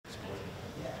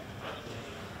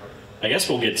I guess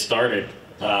we'll get started.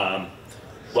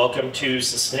 Welcome to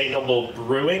Sustainable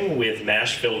Brewing with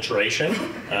Mash Filtration.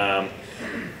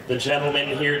 The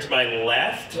gentleman here to my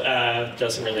left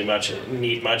doesn't really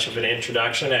need much of an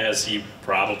introduction, as you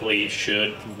probably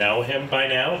should know him by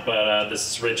now, but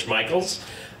this is Rich Michaels.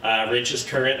 Rich is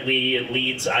currently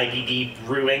leads IBD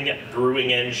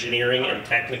Brewing Engineering and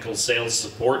Technical Sales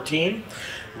Support Team.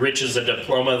 Rich is a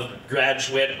diploma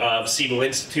graduate of Siebel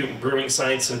Institute in Brewing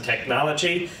Science and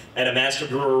Technology and a master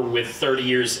brewer with 30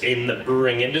 years in the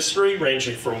brewing industry,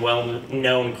 ranging from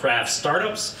well-known craft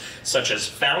startups such as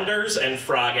Founders and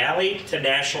Frog Alley to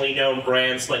nationally known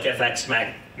brands like FX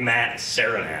Matt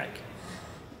Saranac.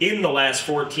 In the last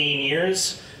 14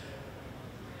 years,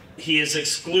 he has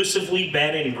exclusively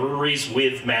been in breweries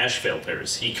with mash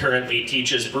filters. He currently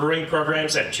teaches brewing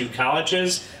programs at 2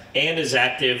 colleges and is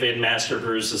active in Master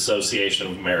Brewers Association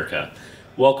of America.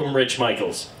 Welcome, Rich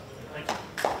Michaels.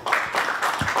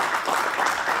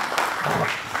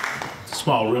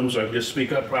 Small room, so I can just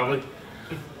speak up probably.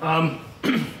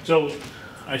 So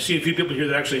I see a few people here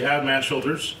that actually have mash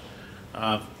filters.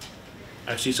 I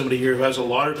see somebody here who has a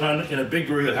lauter tun in a big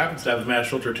brewery that happens to have a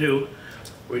mash filter too.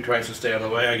 We tries to stay out of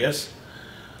the way, I guess.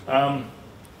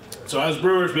 So as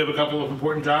brewers, we have a couple of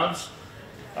important jobs.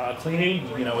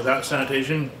 Cleaning, without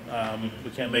sanitation,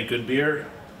 we can't make good beer.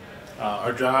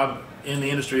 Our job in the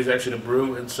industry is actually to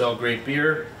brew and sell great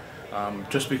beer.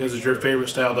 Just because it's your favorite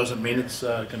style doesn't mean it's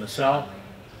going to sell.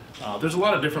 There's a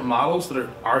lot of different models that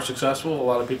are successful. A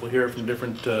lot of people here from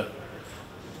different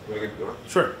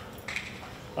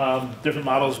different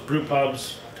models, brew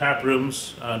pubs, tap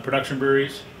rooms, production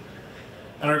breweries.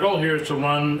 And our goal here is to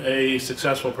run a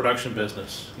successful production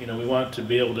business. We want to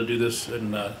be able to do this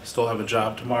and still have a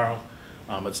job tomorrow.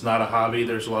 It's not a hobby.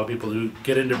 There's a lot of people who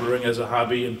get into brewing as a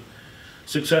hobby and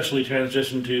successfully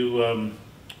transition to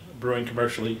brewing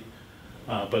commercially.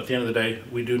 But at the end of the day,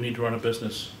 we do need to run a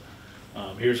business.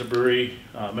 Here's a brewery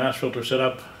mash filter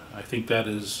setup. I think that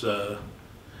is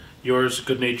yours,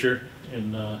 Good Nature,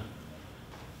 in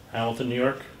Hamilton, New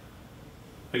York.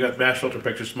 I got mash filter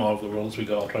pictures from all over the world as we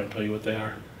go. I'll try and tell you what they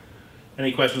are.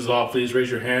 Any questions at all, please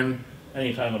raise your hand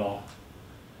anytime at all.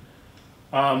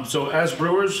 So as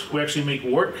brewers, we actually make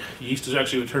wort. Yeast is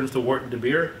actually what turns the wort into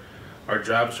beer. Our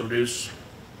job is to produce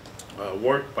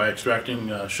wort by extracting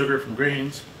sugar from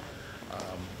grains.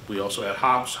 We also add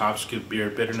hops. Hops give beer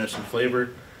bitterness and flavor.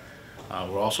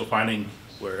 We're also finding,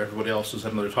 where everybody else is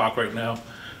having their talk right now,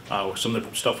 some of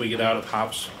the stuff we get out of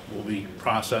hops will be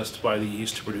processed by the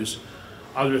yeast to produce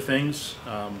other things,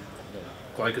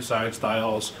 glycosides,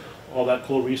 thiols, all that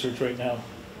cool research right now.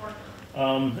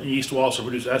 Yeast will also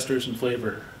produce esters and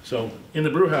flavor. So in the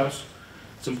brew house,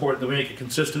 it's important that we make a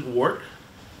consistent wort,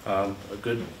 a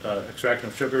good extraction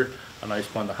of sugar, a nice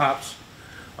blend of hops.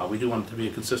 We do want it to be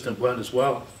a consistent blend as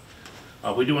well.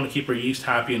 We do want to keep our yeast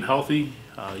happy and healthy.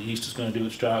 Yeast is going to do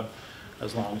its job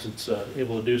as long as it's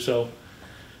able to do so.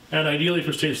 And ideally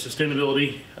for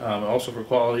sustainability, also for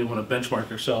quality, we want to benchmark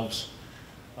ourselves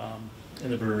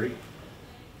in the brewery.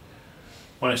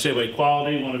 When I say by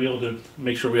quality, we want to be able to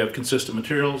make sure we have consistent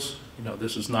materials.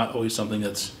 This is not always something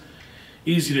that's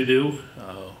easy to do.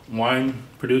 Wine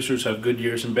producers have good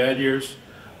years and bad years.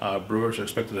 Brewers are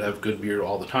expected to have good beer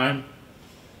all the time.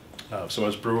 So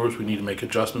as brewers, we need to make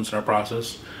adjustments in our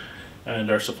process and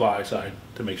our supply side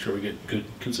to make sure we get good,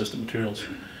 consistent materials.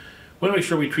 We want to make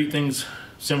sure we treat things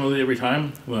similarly every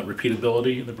time. We want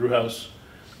repeatability in the brew house,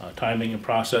 timing and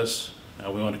process.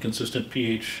 We want a consistent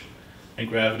pH and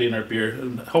gravity in our beer,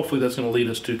 and hopefully that's going to lead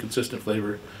us to consistent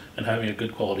flavor and having a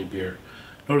good quality beer.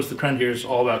 Notice the trend here is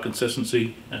all about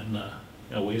consistency and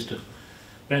ways to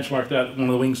benchmark that. One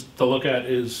of the things to look at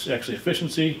is actually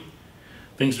efficiency.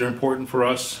 Things that are important for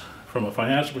us from a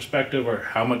financial perspective are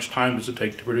how much time does it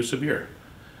take to produce a beer?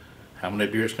 How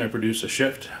many beers can I produce a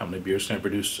shift? How many beers can I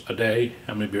produce a day?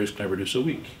 How many beers can I produce a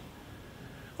week?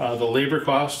 The labor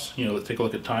costs, let's take a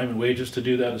look at time and wages to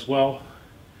do that as well.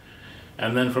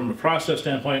 And then from a process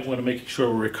standpoint, we want to make sure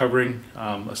we're recovering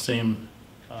the same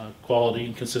quality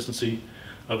and consistency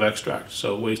of extract.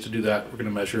 So ways to do that, we're going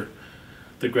to measure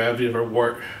the gravity of our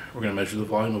wort. We're going to measure the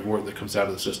volume of wort that comes out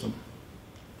of the system.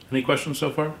 Any questions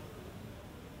so far?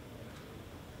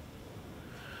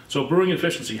 So brewing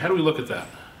efficiency, how do we look at that?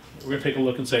 We're going to take a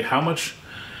look and say how much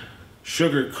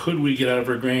sugar could we get out of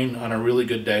our grain on a really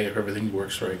good day if everything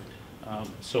works right.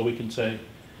 So we can say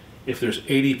if there's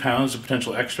 80 pounds of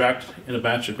potential extract in a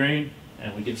batch of grain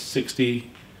and we get 60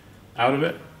 out of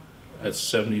it, that's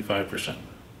 75%.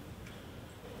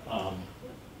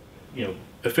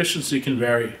 Efficiency can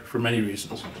vary for many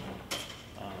reasons.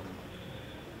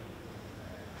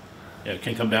 It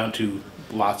can come down to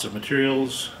lots of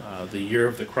materials, the year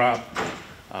of the crop,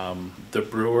 the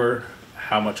brewer,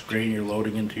 how much grain you're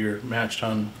loading into your mash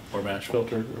tun or mash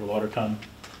filter or water tun.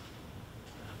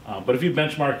 But if you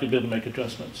benchmark, you'll be able to make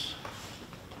adjustments.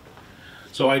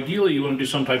 So ideally, you want to do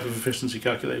some type of efficiency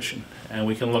calculation, and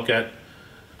we can look at,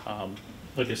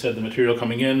 like I said, the material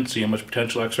coming in, see how much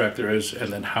potential extract there is,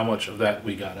 and then how much of that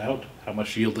we got out, how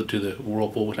much yielded to the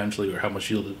whirlpool potentially, or how much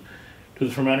yielded to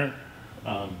the fermenter.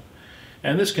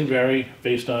 And this can vary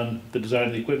based on the design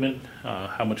of the equipment,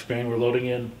 how much grain we're loading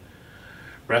in,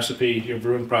 recipe, your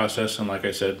brewing process, and like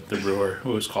I said, the brewer. We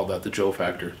always call that the Joe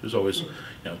factor. There's always,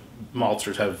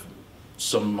 maltsters have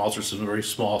some maltsters in very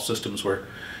small systems where,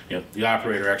 the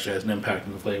operator actually has an impact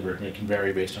on the flavor, and it can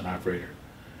vary based on operator.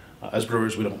 As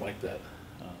brewers, we don't like that.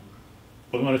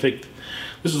 But we want to take,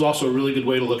 this is also a really good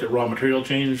way to look at raw material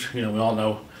change. We all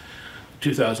know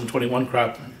 2021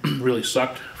 crop really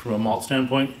sucked from a malt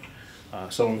standpoint.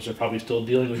 Some of us are probably still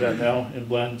dealing with that now in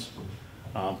blends.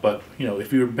 But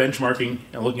if you're benchmarking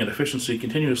and looking at efficiency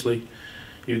continuously,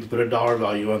 you can put a dollar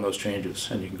value on those changes,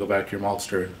 and you can go back to your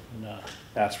maltster and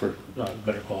ask for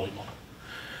better quality malt.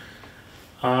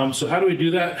 So how do we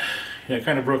do that? I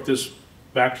kind of broke this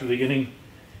back to the beginning.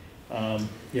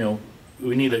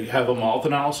 We need to have a malt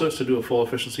analysis to do a full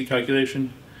efficiency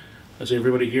calculation. As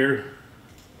everybody here,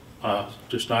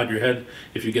 just nod your head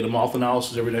if you get a malt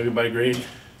analysis every time you buy grain.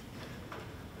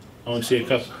 I only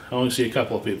see a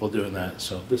couple of people doing that.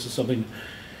 So this is something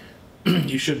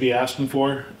you should be asking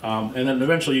for, and then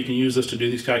eventually you can use this to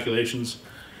do these calculations.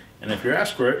 And if you're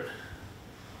asked for it,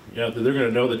 they're going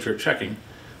to know that you're checking,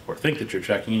 or think that you're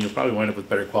checking, and you'll probably wind up with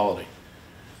better quality.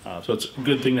 So it's a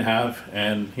good thing to have.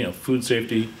 And food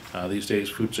safety these days,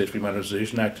 Food Safety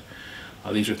Modernization Act.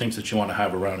 These are things that you want to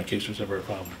have around in case there's ever a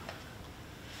problem.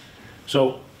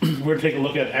 So we're going to take a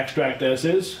look at extract as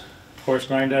is, coarse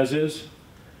grind as is.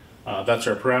 That's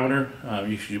our parameter.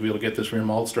 You should be able to get this from your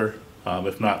maltster.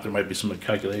 If not, there might be some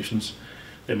calculations.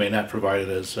 They may not provide it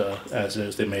as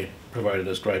is. They may provide it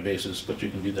as dry basis, but you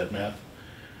can do that math.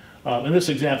 In this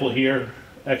example here,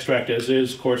 extract as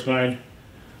is, coarse grind,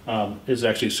 is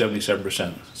actually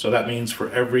 77%. So that means for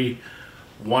every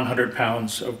 100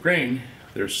 pounds of grain,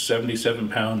 there's 77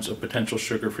 pounds of potential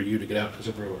sugar for you to get out as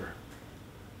a brewer.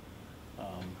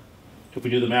 If we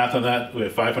do the math on that, we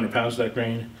have 500 pounds of that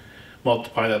grain,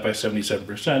 multiply that by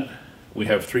 77%, we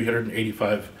have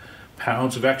 385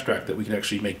 pounds of extract that we can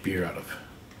actually make beer out of,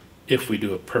 if we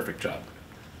do a perfect job.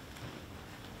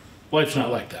 Life's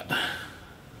not like that.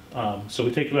 So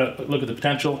we take a look at the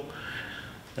potential,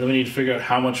 and then we need to figure out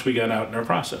how much we got out in our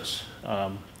process.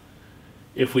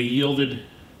 If we yielded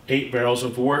 8 barrels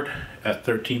of wort at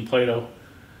 13 Plato,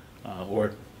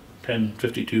 or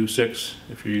 1052.6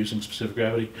 if you're using specific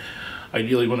gravity,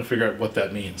 ideally you want to figure out what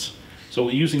that means. So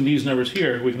using these numbers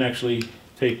here, we can actually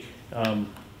take my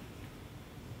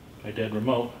dead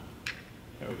remote,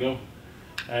 there we go,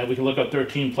 and we can look up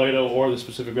 13 Plato or the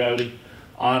specific gravity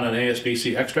on an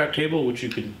ASBC extract table, which you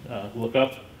can look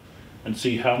up and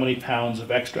see how many pounds of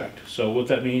extract. So what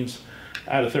that means,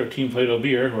 out of 13 Plato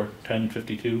beer, or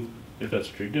 1052, if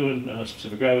that's what you're doing,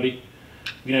 specific gravity,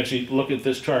 you can actually look at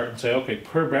this chart and say, okay,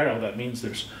 per barrel, that means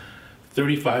there's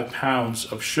 35 pounds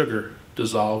of sugar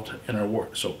dissolved in our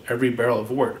wort. So every barrel of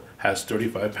wort has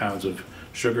 35 pounds of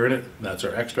sugar in it, and that's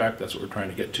our extract. That's what we're trying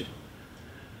to get to.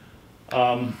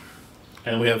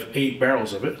 And we have 8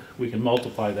 barrels of it. We can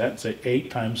multiply that, say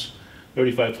 8 times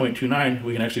 35.29,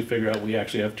 we can actually figure out we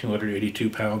actually have 282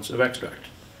 pounds of extract.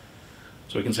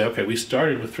 So we can say, okay, we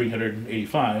started with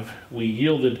 385, we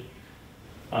yielded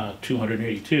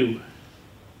 282.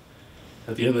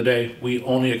 At the end of the day, we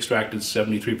only extracted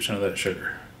 73% of that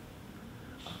sugar.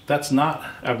 That's not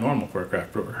abnormal for a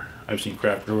craft brewer. I've seen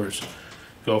craft brewers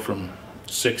go from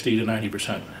 60 to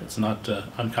 90%. It's not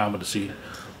uncommon to see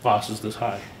losses this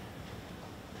high.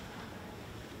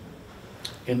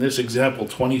 In this example,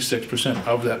 26%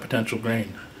 of that potential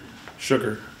grain,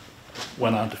 sugar,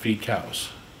 went on to feed cows.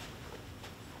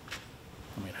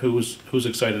 I mean, who's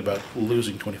excited about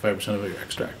losing 25% of your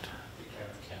extract?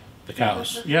 The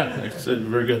cows. Yeah, it's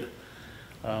very good.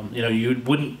 You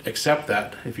wouldn't accept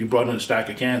that if you brought in a stack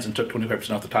of cans and took 25%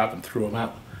 off the top and threw them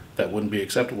out. That wouldn't be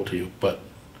acceptable to you, but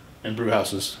in brew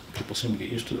houses, people seem to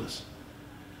get used to this.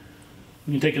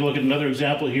 You can take a look at another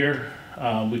example here.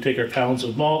 We take our pounds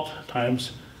of malt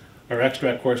times our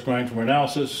extract coarse grind from our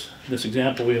analysis. In this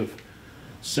example, we have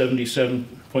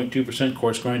 77.2%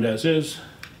 coarse grind as is,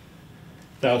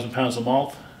 1,000 pounds of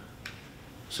malt,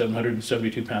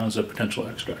 772 pounds of potential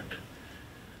extract.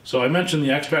 So I mentioned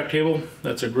the extract table.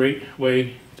 That's a great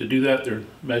way to do that. They're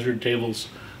measured tables,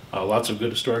 lots of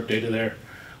good historic data there.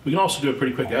 We can also do a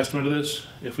pretty quick estimate of this.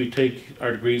 If we take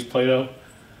our degrees Plato,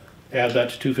 add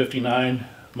that to 259,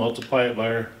 multiply it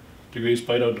by our degrees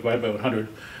Plato, divide by 100,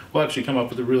 we'll actually come up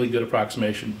with a really good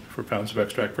approximation for pounds of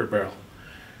extract per barrel.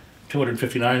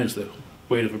 259 is the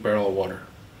weight of a barrel of water.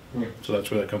 So that's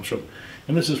where that comes from.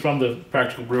 And this is from the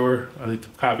Practical Brewer. I think the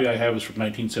copy I have is from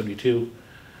 1972.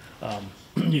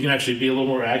 You can actually be a little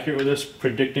more accurate with this,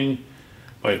 predicting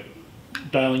by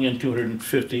dialing in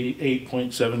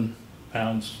 258.7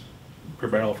 pounds per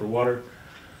barrel for water.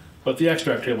 But the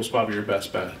extract table is probably your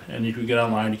best bet. And if you get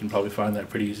online, you can probably find that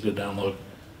pretty easy to download.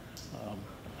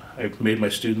 I made my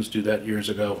students do that years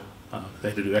ago. They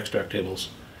had to do extract tables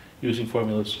using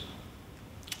formulas.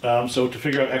 So to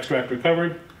figure out extract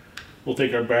recovered, we'll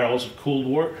take our barrels of cooled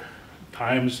wort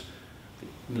times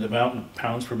the amount in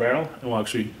pounds per barrel, and we'll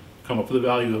actually come up with a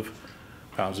value of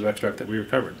pounds of extract that we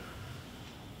recovered.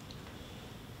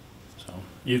 So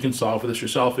you can solve for this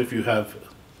yourself if you have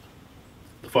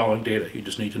the following data. You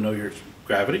just need to know your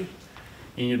gravity,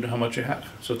 and you know how much you have.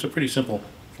 So it's a pretty simple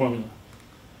formula.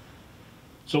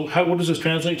 So what does this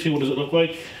translate to? What does it look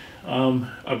like?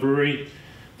 A brewery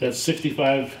that's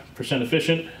 65%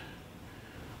 efficient,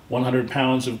 100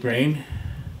 pounds of grain,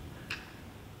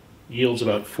 yields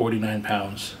about 49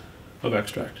 pounds of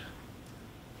extract.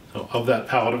 So of that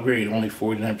pallet of grain, only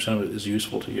 49% of it is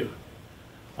useful to you.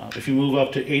 If you move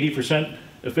up to 80%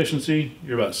 efficiency,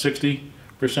 you're about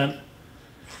 60%.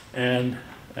 And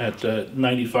at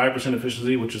 95%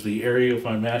 efficiency, which is the area you'll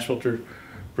find mash filter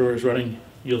brewers running,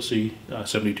 you'll see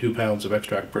 72 pounds of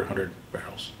extract per 100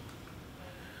 barrels.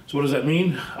 So what does that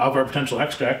mean? Of our potential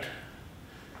extract,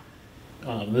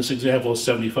 this example is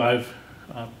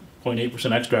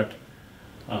 75.8% extract.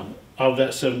 Of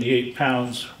that 78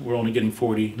 pounds, we're only getting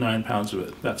 49 pounds of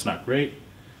it. That's not great.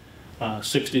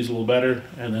 60 is a little better,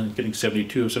 and then getting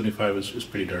 72 or 75 is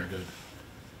pretty darn good.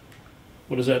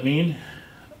 What does that mean?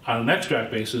 On an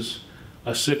extract basis,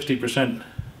 a 60%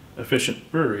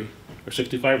 efficient brewery, or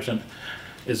 65%,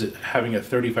 is having a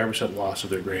 35% loss of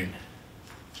their grain.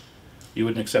 You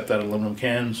wouldn't accept that on aluminum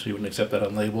cans, you wouldn't accept that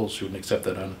on labels, you wouldn't accept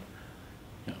that on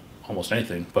almost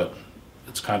anything, but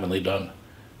it's commonly done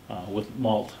with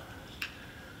malt.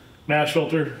 Mash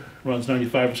filter runs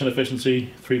 95%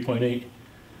 efficiency, 3.8%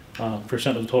 of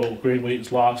the total grain weight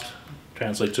is lost,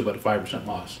 translates to about a 5%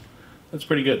 loss. That's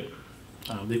pretty good.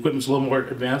 The equipment's a little more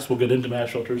advanced. We'll get into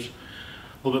mash filters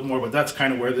a little bit more, but that's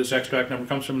kind of where this extract number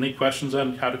comes from. Any questions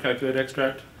on how to calculate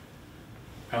extract?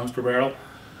 Pounds per barrel.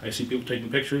 I see people taking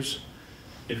pictures.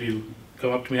 If you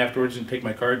come up to me afterwards and take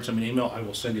my card and send me an email, I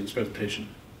will send you this presentation.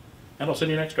 And I'll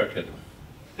send you an extract kit.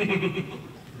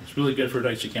 It's really good for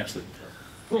nights you can't sleep.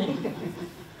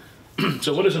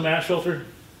 So what is a mash filter?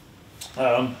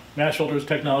 Mash filters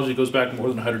technology goes back more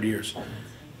than 100 years.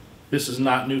 This is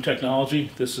not new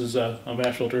technology. This is a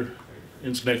mash filter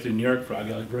in Schenectady, New York, for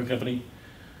Frog Brewing Company.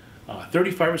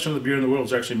 35% of the beer in the world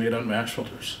is actually made on mash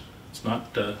filters. It's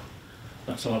not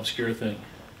some obscure thing.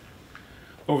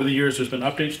 Over the years, there's been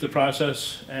updates to the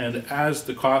process, and as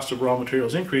the cost of raw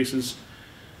materials increases,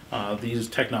 these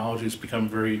technologies become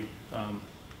very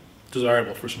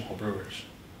desirable for small brewers.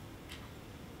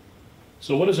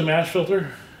 So what is a mash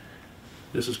filter?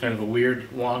 This is kind of a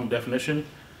weird, long definition.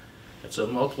 It's a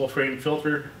multiple frame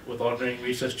filter with alternating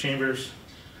recessed chambers.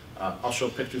 I'll show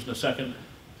pictures in a second.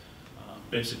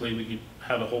 Basically, we could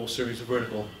have a whole series of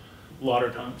vertical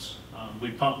lauter tons.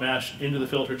 We pump mash into the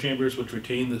filter chambers, which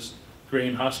retain this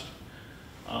grain husk.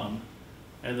 And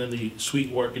then the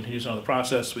sweet wort continues on the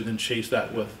process. We then chase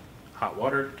that with hot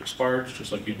water to sparge,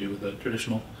 just like you do with a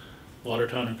traditional lauter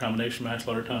tun or combination mash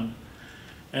lauter tun.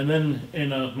 And then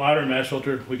in a modern mash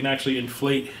filter, we can actually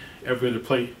inflate every other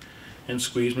plate and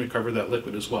squeeze and recover that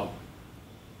liquid as well.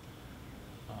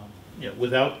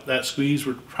 Without that squeeze,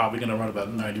 we're probably going to run about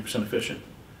 90% efficient.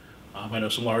 I know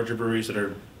some larger breweries that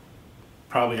are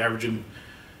probably averaging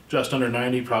just under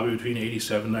 90, probably between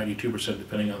 87 and 92%,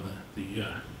 depending on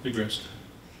the grist.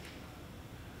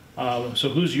 So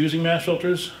who's using mash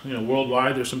filters?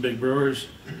 Worldwide, there's some big brewers.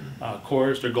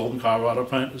 Coors, their Golden, Colorado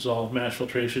plant is all mash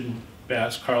filtration.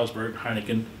 Bass, Carlsberg,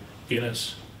 Heineken,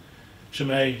 Guinness,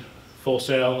 Chimay, Full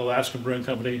Sail, Alaska Brewing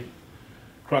Company,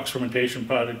 Crux Fermentation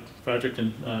Project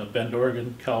in Bend,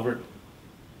 Oregon, Calvert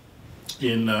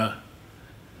in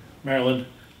Maryland.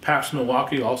 Pabst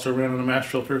Milwaukee also ran on a mash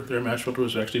filter. Their mash filter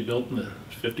was actually built in the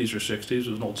 50s or 60s. It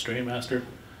was an old Strain Master.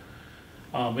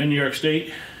 In New York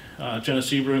State,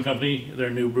 Genesee Brewing Company, their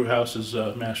new brew house is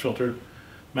mash filter.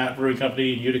 Matt Brewing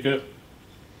Company in Utica.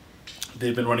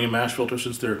 They've been running a mash filter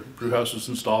since their brew house was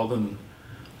installed in,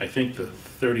 I think, the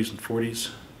 30s and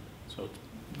 40s. So,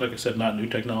 like I said, not new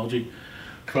technology.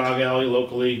 Frog Alley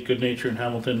locally, Good Nature in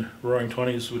Hamilton, Roaring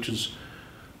Twenties, which is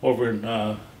over in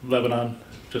Lebanon,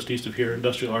 just east of here.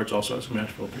 Industrial Arts also has a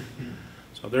mash filter.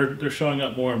 So they're showing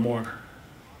up more and more.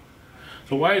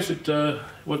 So why is it,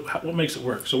 what makes it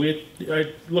work? So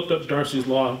I looked up Darcy's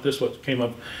Law, this is what came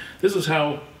up. This is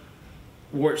how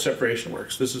wort separation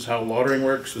works. This is how lautering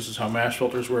works. This is how mash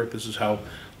filters work. This is how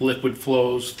liquid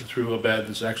flows through a bed.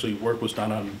 This actually work was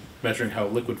done on measuring how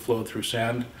liquid flowed through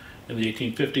sand in the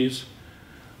 1850s.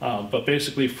 But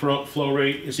basically flow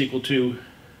rate is equal to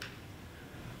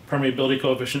permeability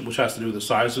coefficient, which has to do with the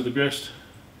size of the grist.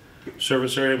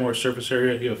 Surface area, more surface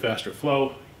area, you have faster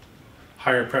flow.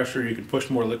 Higher pressure, you can push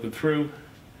more liquid through.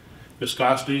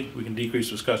 Viscosity, we can decrease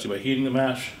viscosity by heating the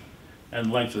mash. And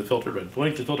length of the filter bed. The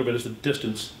length of the filter bed is the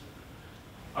distance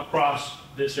across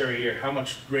this area here. How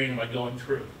much grain am I going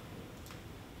through?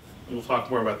 We'll talk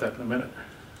more about that in a minute.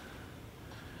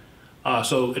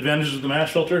 So advantages of the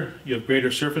mash filter, you have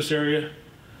greater surface area.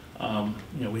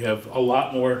 We have a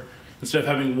lot more, instead of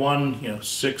having one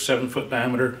 6, 7 foot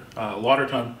diameter lauter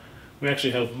tun, we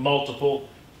actually have multiple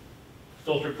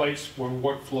filter plates where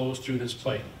wort flows through this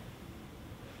plate.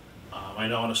 I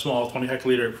know in a small 20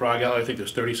 hectoliter Frog Alley, I think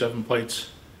there's 37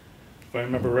 plates, if I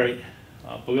remember right.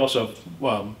 But we also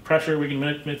have pressure we can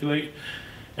manipulate.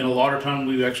 In a lauter tun,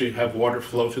 we actually have water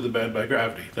flow through the bed by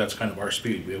gravity. That's kind of our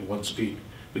speed. We have one speed.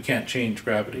 We can't change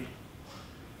gravity,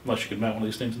 unless you can mount one of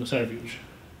these things in the centrifuge.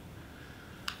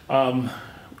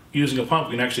 Using a pump,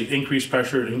 we can actually increase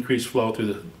pressure and increase flow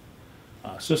through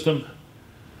the system.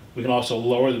 We can also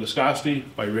lower the viscosity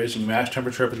by raising mash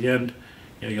temperature up at the end.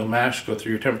 You'll mash, go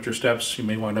through your temperature steps, you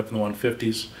may wind up in the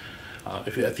 150s.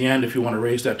 At the end, if you want to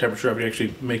raise that temperature up, you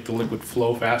actually make the liquid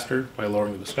flow faster by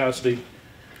lowering the viscosity.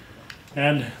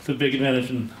 And the big advantage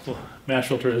in mash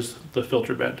filter is the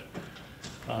filter bed.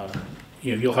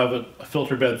 You'll have a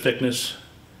filter bed thickness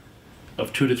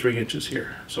of 2 to 3 inches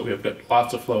here. So we have got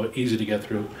lots of flow, easy to get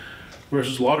through,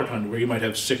 versus lauter tun, where you might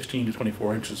have 16 to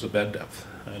 24 inches of bed depth,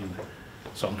 and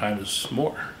sometimes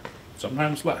more,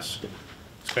 sometimes less.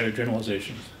 It's kind of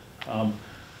generalizations.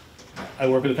 I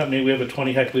work with a company, we have a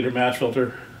 20 hectoliter mash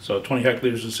filter, so 20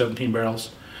 hectoliters is 17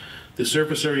 barrels. The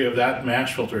surface area of that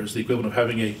mash filter is the equivalent of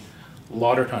having a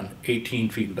lauter tun 18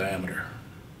 feet in diameter.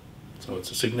 So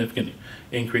it's a significant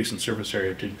increase in surface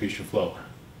area to increase your flow.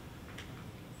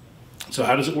 So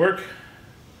how does it work?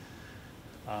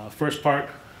 First part,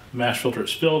 the mash filter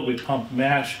is filled. We pump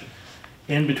mash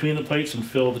in between the plates and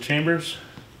fill the chambers.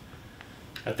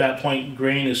 At that point,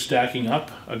 grain is stacking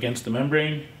up against the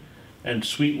membrane, and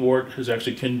sweet wort is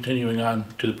actually continuing on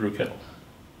to the brew kettle.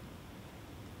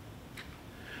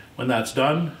 When that's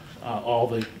done, all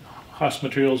the husk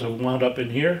materials have wound up in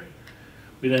here.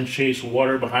 We then chase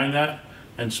water behind that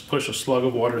and push a slug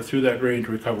of water through that grain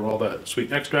to recover all that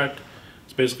sweet extract.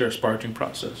 It's basically our sparging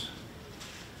process.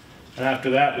 And after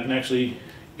that, we can actually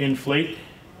inflate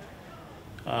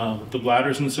the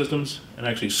bladders in the systems and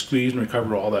actually squeeze and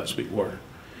recover all that sweet water.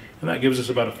 And that gives us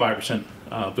about a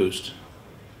 5% boost.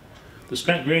 The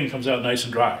spent grain comes out nice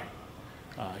and dry.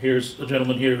 Here's a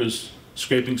gentleman here who's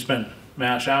scraping spent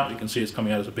mash out. You can see it's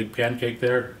coming out as a big pancake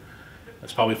there.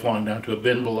 That's probably falling down to a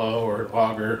bin below, or an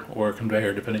auger, or a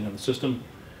conveyor, depending on the system.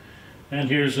 And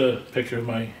here's a picture of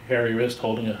my hairy wrist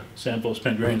holding a sample of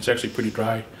spent grain. It's actually pretty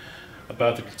dry,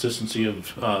 about the consistency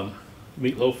of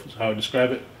meatloaf is how I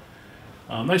describe it.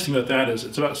 Nice thing about that is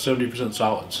it's about 70%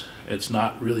 solids. It's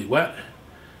not really wet.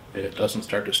 It doesn't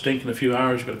start to stink in a few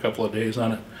hours. You've got a couple of days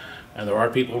on it. And there are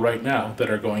people right now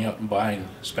that are going out and buying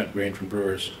spent grain from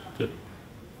brewers to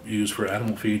use for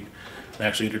animal feed and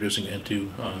actually introducing it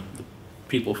into the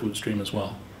people food stream as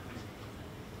well.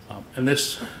 And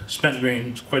this spent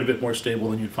grain is quite a bit more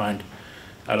stable than you'd find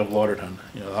out of lauter tun.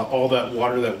 All that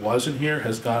water that was in here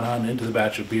has gone on into the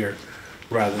batch of beer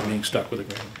rather than being stuck with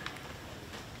the grain.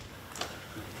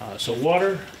 So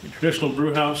water, in traditional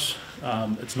brew house,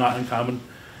 it's not uncommon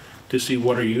to see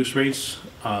water use rates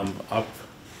up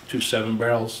to 7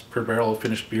 barrels per barrel of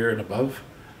finished beer and above.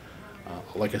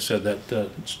 Like I said, that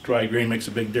dry grain makes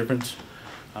a big difference.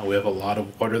 We have a lot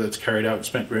of water that's carried out in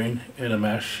spent grain in a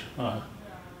mash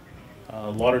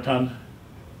lauter tun.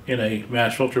 In a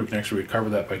mash filter, we can actually recover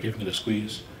that by giving it a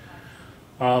squeeze.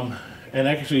 And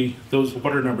actually, those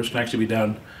water numbers can actually be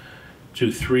down to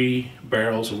 3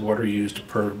 barrels of water used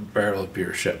per barrel of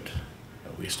beer shipped.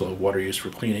 We still have water used for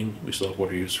cleaning. We still have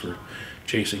water used for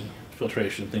chasing,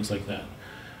 filtration, things like that.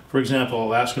 For example,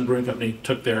 Alaskan Brewing Company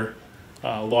took their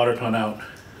lauter tun out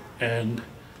and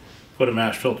put a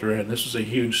mash filter in. This was a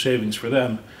huge savings for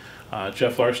them.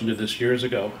 Jeff Larson did this years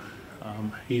ago.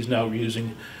 He's now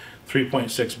using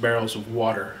 3.6 barrels of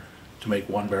water to make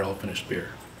 1 barrel of finished beer.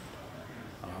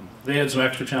 They had some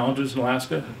extra challenges in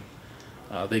Alaska.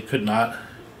 They could not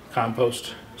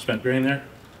compost spent grain there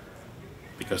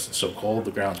because it's so cold,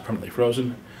 the ground's permanently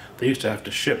frozen. They used to have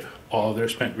to ship all of their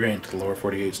spent grain to the lower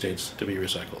 48 states to be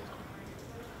recycled.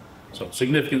 So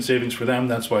significant savings for them.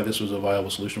 That's why this was a viable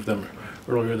solution for them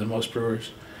earlier than most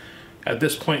brewers. At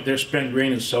this point, their spent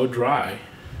grain is so dry,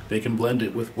 they can blend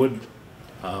it with wood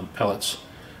pellets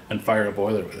and fire a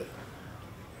boiler with it.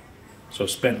 So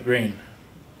spent grain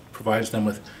provides them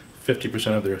with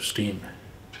 50% of their steam.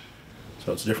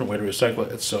 So it's a different way to recycle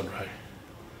it. It's so dry.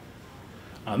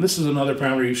 This is another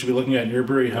parameter you should be looking at in your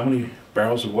brewery. How many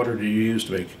barrels of water do you use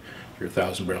to make your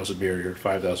 1,000 barrels of beer, your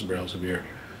 5,000 barrels of beer?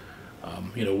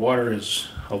 Water is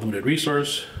a limited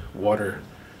resource. Water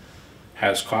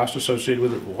has cost associated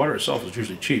with it. Water itself is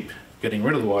usually cheap. Getting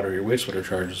rid of the water, your wastewater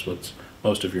charge is what's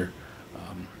most of your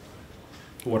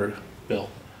water bill.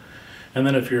 And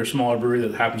then if you're a smaller brewery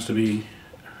that happens to be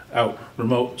out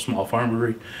remote, small farm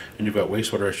brewery, and you've got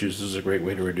wastewater issues, this is a great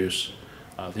way to reduce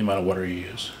the amount of water you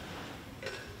use.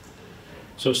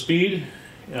 So speed,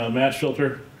 mash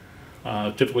filter,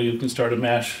 typically you can start a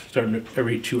mash starting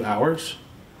every 2 hours.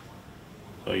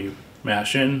 So you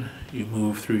mash in, you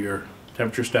move through your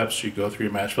temperature steps, you go through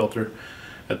your mash filter.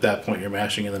 At that point, you're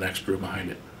mashing in the next brew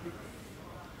behind it.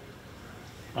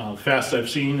 Fast I've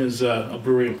seen is a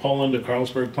brewery in Poland, a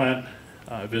Carlsberg plant.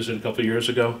 I visited a couple of years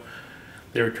ago.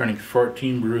 They were turning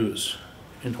 14 brews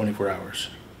in 24 hours.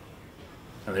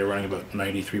 And they were running about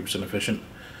 93% efficient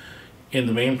in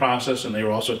the main process, and they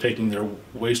were also taking their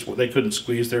waste. They couldn't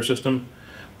squeeze their system,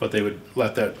 but they would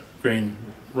let that grain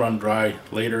run dry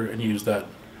later and use that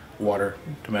water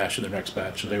to mash in their next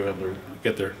batch, so they were able to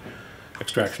get their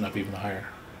extraction up even higher.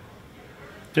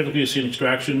 Typically you see an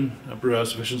extraction, a brew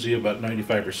house efficiency of about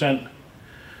 95%.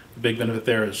 The big benefit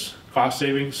there is cost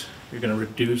savings. You're going to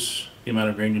reduce the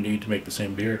amount of grain you need to make the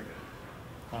same beer.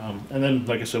 And then,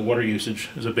 like I said, water usage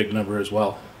is a big number as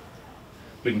well.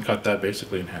 We can cut that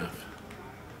basically in half.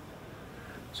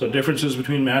 So differences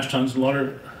between mash tuns and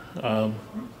lauter, or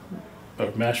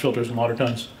mash filters and lauter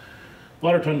tuns.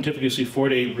 Lauter tun typically see 4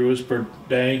 to 8 brews per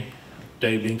day,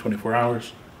 day being 24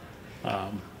 hours.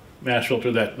 Mash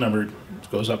filter, that number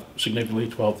goes up significantly,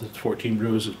 12 to 14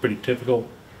 brews is pretty typical.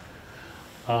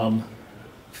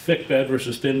 Thick bed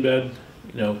versus thin bed,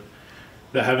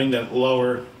 having that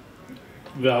lower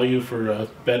value for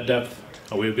bed depth,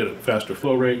 we get a faster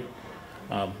flow rate.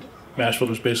 Mash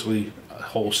filter is basically a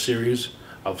whole series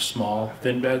of small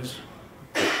thin beds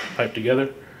piped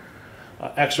together.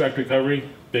 Extract recovery,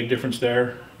 big difference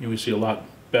there. We see a lot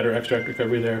better extract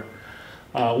recovery there.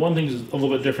 One thing that's a little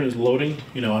bit different is loading.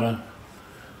 On a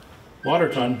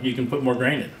lauter ton, you can put more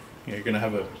grain in. You're going to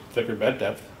have a thicker bed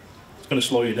depth. It's going to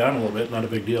slow you down a little bit, not a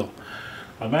big deal.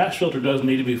 A mash filter does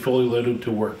need to be fully loaded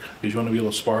to work because you want to be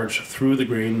able to sparge through the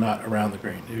grain, not around the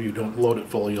grain. If you don't load it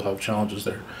fully, you'll have challenges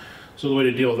there. So the way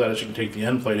to deal with that is you can take the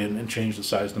end plate in and change the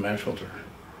size of the mash filter.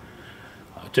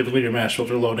 Typically your mash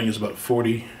filter loading is about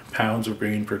 40 pounds of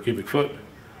grain per cubic foot.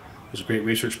 There's a great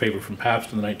research paper from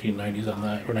Pabst in the 1990s on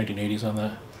that, or 1980s on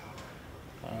that.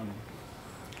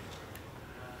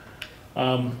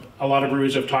 A lot of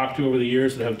breweries I've talked to over the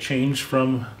years that have changed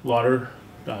from lauter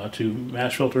to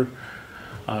mash filter,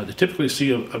 they typically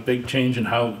see a big change in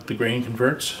how the grain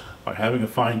converts. By having a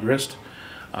fine grist,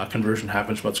 conversion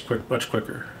happens much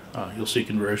quicker. You'll see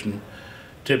conversion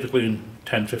typically in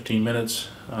 10-15 minutes,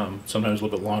 sometimes a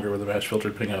little bit longer with a mash filter,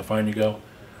 depending on how fine you go.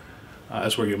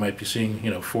 That's where you might be seeing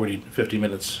 40-50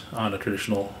 minutes on a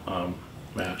traditional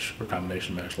mash or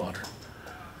combination mash lauter.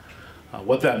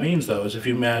 What that means though is if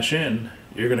you mash in,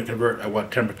 you're going to convert at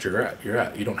what temperature you're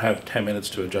at. You don't have 10 minutes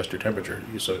to adjust your temperature,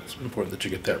 so it's important that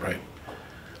you get that right.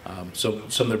 So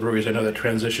some of the breweries I know that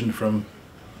transitioned from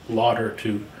lauter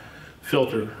to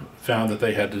filter found that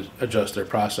they had to adjust their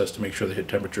process to make sure they hit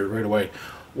temperature right away,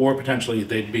 or potentially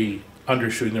they'd be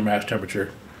undershooting their mash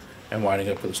temperature and winding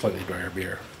up with a slightly drier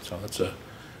beer. So that's a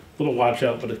little watch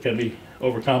out, but it can be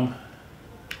overcome.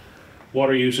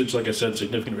 Water usage, like I said,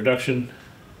 significant reduction.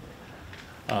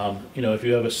 If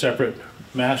you have a separate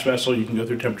mash vessel, you can go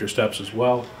through temperature steps as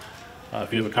well.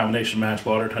 If you have a combination mash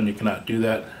lauter tun, you cannot do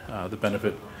that. The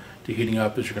benefit to heating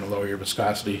up is you're going to lower your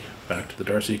viscosity. Back to the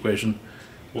Darcy equation,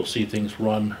 we'll see things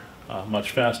run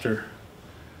much faster.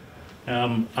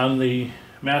 On the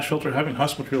mash filter, having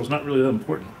husk material is not really that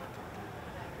important.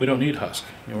 We don't need husk.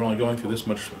 We're only going through this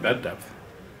much bed depth.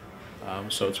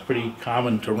 So it's pretty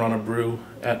common to run a brew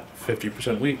at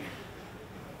 50% wheat.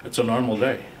 It's a normal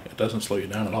day. It doesn't slow you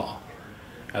down at all.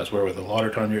 As where with a lauter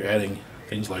tun, you're adding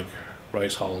things like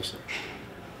rice hulls.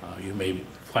 You may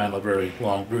plan a very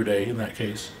long brew day in that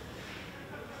case.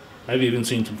 I've even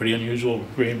seen some pretty unusual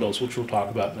grain bills, which we'll talk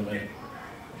about in a minute.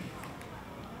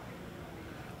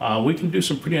 We can do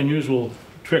some pretty unusual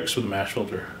tricks with the mash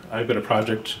filter. I've got a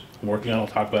project I'm working on, I'll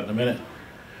talk about in a minute,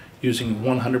 using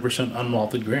 100%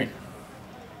 unmalted grain.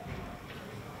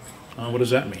 What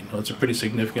does that mean? Well, it's a pretty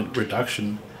significant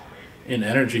reduction in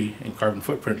energy and carbon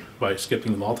footprint by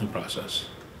skipping the malting process.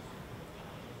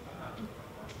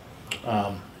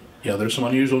 Yeah, there's some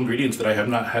unusual ingredients that I have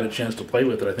not had a chance to play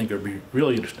with that I think would be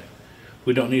really interesting.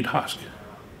 We don't need husk.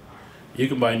 You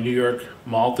can buy New York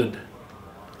malted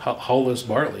hull-less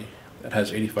barley that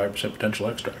has 85% potential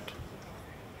extract.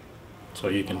 So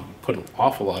you can put an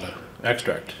awful lot of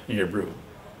extract in your brew.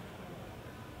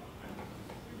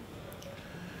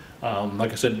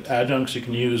 Like I said, adjuncts, you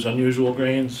can use unusual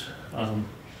grains and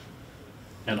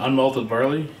unmalted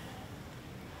barley.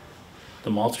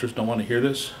 The maltsters don't want to hear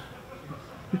this.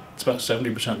 It's about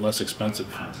 70% less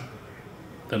expensive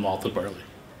than malted barley.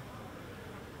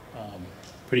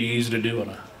 Pretty easy to do on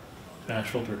a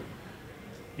mash filter.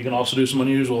 You can also do some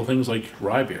unusual things like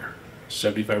rye beer,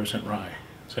 75% rye.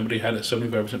 Somebody had a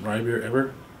 75% rye beer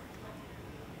ever?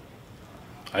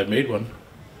 I've made one.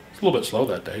 It's a little bit slow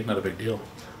that day, not a big deal.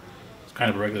 It's kind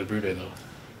of a regular brew day though.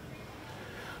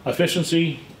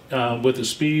 Efficiency, with the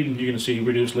speed, you're going to see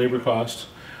reduced labor costs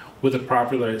with a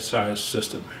properly sized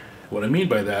system. What I mean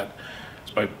by that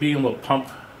is by being able to pump,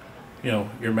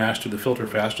 your mash through the filter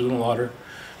faster than the lauter,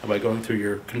 and by going through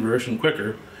your conversion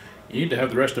quicker, you need to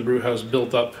have the rest of the brew house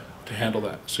built up to handle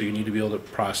that. So you need to be able to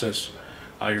process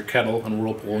your kettle and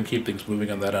whirlpool and keep things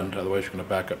moving on that end, otherwise you're going to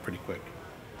back up pretty quick.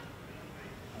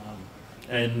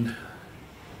 And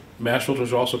mash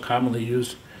filters are also commonly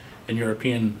used in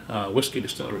European whiskey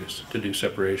distilleries to do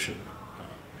separation.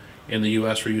 In the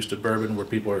US, we're used to bourbon, where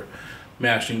people are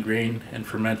mashing grain and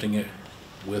fermenting it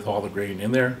with all the grain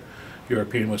in there.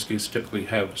 European whiskeys typically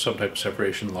have some type of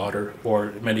separation, lauter, or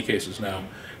in many cases now,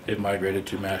 they've migrated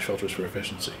to mash filters for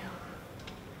efficiency.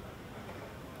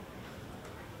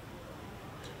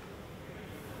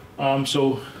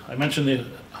 So I mentioned the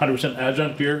 100%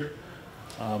 adjunct beer.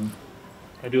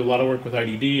 I do a lot of work with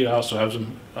IDD. I also have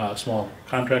some small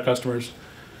contract customers.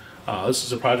 This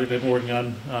is a project I've been working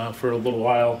on for a little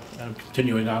while, and I'm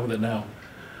continuing on with it now.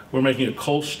 We're making a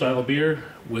Kolsch style beer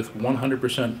with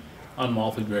 100%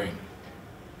 unmalted grain.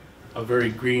 A very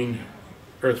green,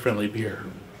 earth-friendly beer.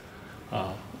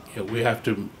 We have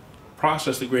to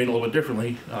process the grain a little bit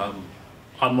differently.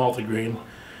 Unmalted grain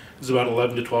is about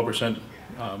 11 to 12%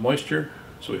 moisture,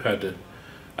 so we've had to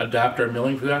adapt our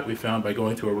milling for that. We found by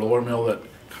going through a roller mill that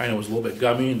kind of was a little bit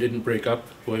gummy and didn't break up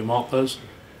the way malt does.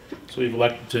 So we've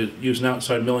elected to use an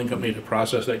outside milling company to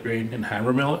process that grain and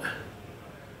hammer mill it.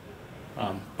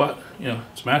 But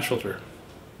it's mash filter,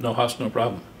 no husk, no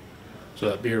problem. So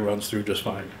that beer runs through just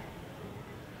fine.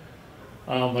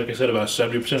 Like I said, about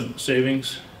 70%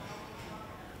 savings.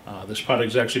 This product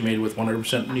is actually made with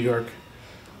 100% New York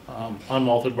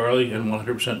unmalted barley and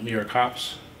 100% New York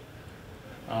hops.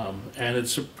 And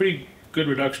it's a pretty good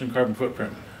reduction in carbon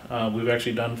footprint. We've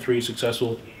actually done 3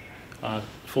 successful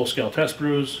full-scale test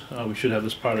brews. We should have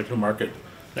this product to market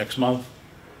next month.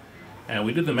 And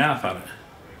we did the math on it.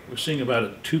 We're seeing about a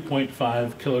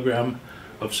 2.5 kilogram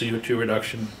of CO2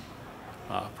 reduction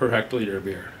per hectoliter of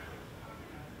beer.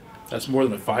 That's more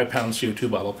than a 5-pound CO2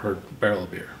 bottle per barrel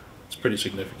of beer. It's pretty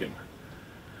significant.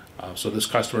 So this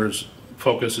customer's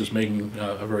focus is making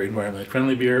a very environmentally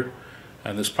friendly beer,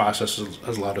 and this process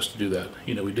has allowed us to do that.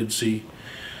 We did see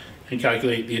and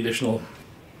calculate the additional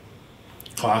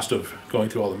cost of going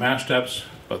through all the mash steps,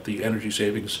 but the energy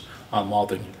savings on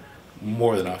malting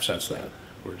more than offsets that.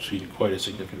 We're seeing quite a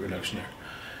significant reduction there.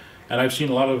 And I've seen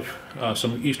a lot of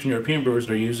some Eastern European brewers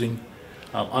that are using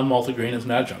unmalted grain as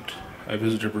an adjunct. I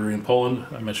visited a brewery in Poland,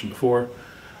 I mentioned before.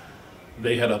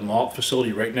 They had a malt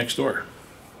facility right next door.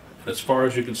 And as far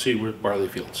as you can see were barley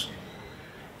fields.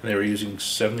 And they were using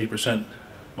 70%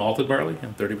 malted barley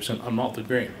and 30% unmalted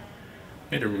grain.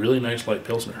 Made a really nice light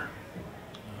pilsner.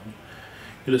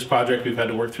 In this project, we've had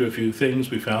to work through a few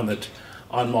things. We found that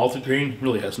unmalted grain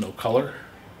really has no color.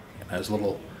 It has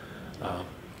little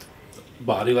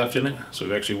body left in it. So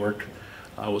we've actually worked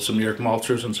with some New York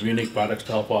maltsters and some unique products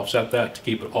to help offset that, to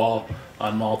keep it all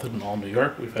unmalted and all New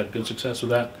York. We've had good success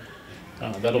with that.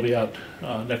 That'll be out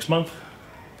next month.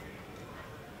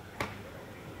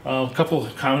 A couple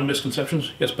of common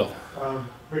misconceptions. Yes, Bill?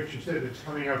 Rich, you said it's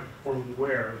coming up from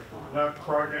where? Not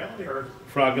Frog Alley or?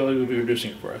 Frog Alley will be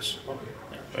reducing it for us. Okay.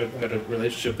 Yeah, I've got a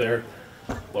relationship there.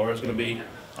 Laura's going to be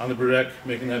on the brew deck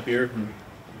making that beer, and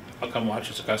I'll come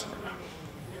watch as a customer.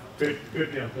 Good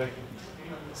deal, thank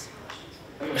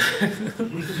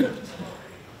you.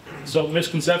 So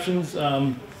misconceptions,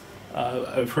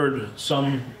 I've heard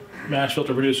some mash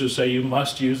filter producers say you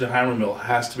must use a hammer mill. It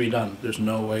has to be done. There's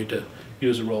no way to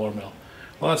use a roller mill.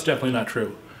 Well, that's definitely not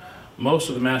true. Most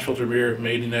of the mash filter beer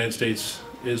made in the United States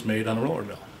is made on a roller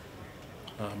mill.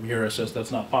 Mira says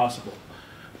that's not possible.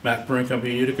 Mac Brewing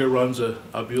Company Utica runs a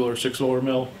Bueller 6-roller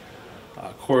mill.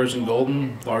 Coors and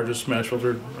Golden, largest mash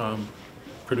filter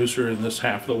producer in this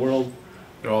half of the world,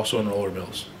 they're also in roller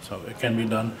mills. So it can be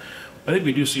done. I think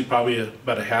we do see probably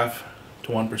about a 0.5 to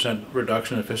 1%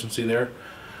 reduction in efficiency there.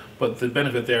 But the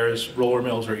benefit there is roller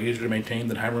mills are easier to maintain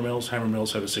than hammer mills. Hammer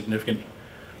mills have a significant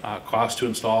cost to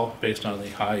install based on the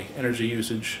high energy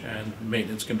usage, and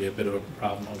maintenance can be a bit of a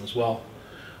problem on as well.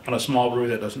 On a small brewery,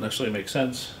 that doesn't necessarily make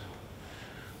sense.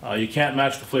 You can't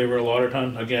match the flavor of lauter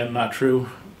ton. Again, not true.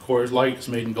 Coors Light is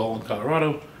made in Golden,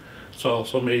 Colorado. It's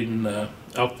also made in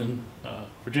Elkton,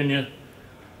 Virginia.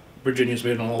 Virginia is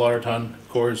made on a lauter ton.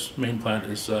 Coors' main plant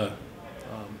is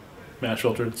mash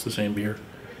filter. It's the same beer.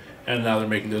 And now they're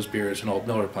making those beers in old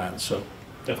Miller plants, so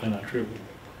definitely not true.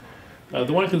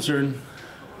 The one concern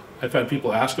I've had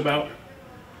people ask about,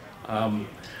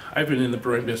 I've been in the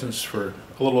brewing business for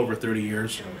a little over 30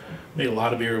 years, made a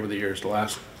lot of beer over the years. The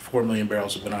last 4 million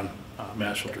barrels have been on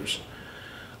mash filters.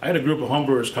 I had a group of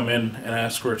homebrewers come in and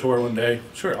ask for a tour one day.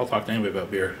 Sure, I'll talk to anybody about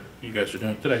beer. You guys are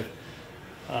doing it today.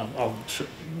 I'll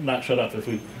not shut up if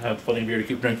we have plenty of beer to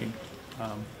keep drinking.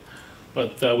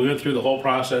 But we went through the whole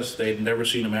process. They'd never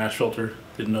seen a mash filter,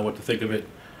 didn't know what to think of it.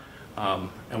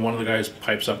 And one of the guys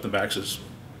pipes up in the back and says,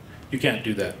 "You can't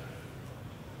do that."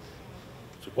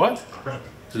 I said, "What?"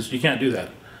 He says, "You can't do that."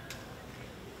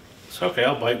 I said, "Okay,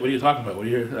 I'll bite. What are you talking about?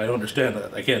 I don't understand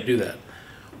that. I can't do that."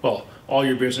 "Well, all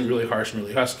your beers are really harsh and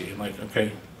really husky." I'm like,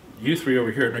 "Okay, you three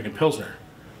over here are drinking Pilsner.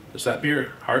 Is that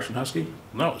beer harsh and husky?"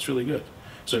 "No, it's really good."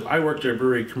 So I worked at a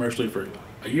brewery commercially for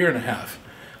a year and a half,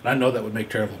 and I know that would make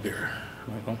terrible beer.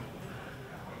 I'm like, "Well,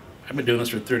 I've been doing this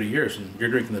for 30 years, and you're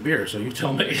drinking the beer, so you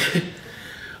tell me."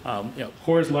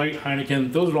 Coors Light,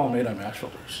 Heineken, those are all made on mash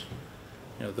filters.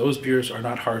 Those beers are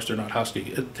not harsh, they're not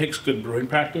husky. It takes good brewing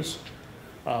practice.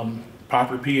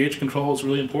 Proper pH control is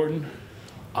really important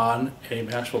on a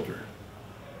mash filter.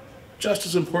 Just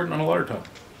as important on a lauter ton.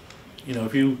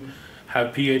 If you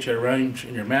have pH at a range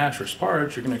in your mash or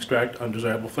sparge, you're going to extract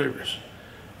undesirable flavors.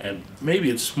 And maybe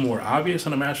it's more obvious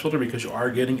on a mash filter because you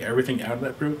are getting everything out of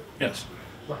that brew. Yes?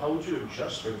 So how would you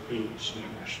adjust for pH in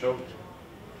your stove?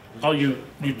 You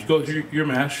go through your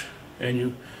mash and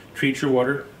you treat your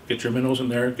water, get your minerals in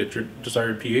there, get your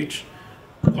desired pH,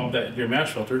 pump that into your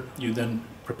mash filter. You then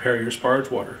prepare your sparge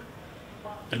water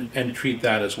and treat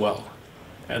that as well,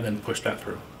 and then push that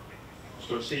through.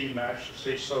 So say you mash,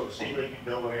 say like you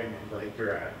go in and like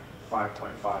you're at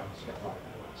 5.5 instead of 5.1,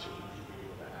 so would you be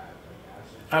able to add like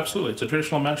acid? Absolutely, it's a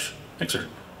traditional mesh mixer.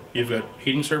 You've got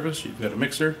heating surface, you've got a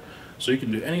mixer, so you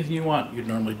can do anything you want you'd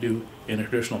normally do in a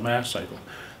traditional mash cycle.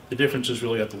 The difference is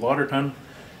really at the lauter ton,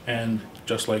 and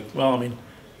just like,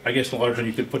 I guess in the lauter ton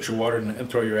you could put your water in and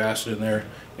throw your acid in there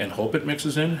and hope it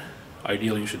mixes in.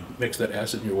 Ideally you should mix that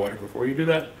acid in your water before you do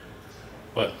that,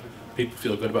 but people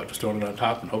feel good about just throwing it on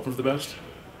top and hoping for the best.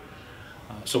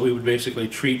 So we would basically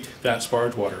treat that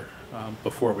sparge water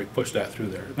before we push that through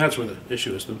there. And that's where the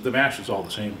issue is. The mash is all the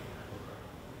same.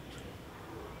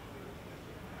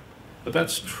 But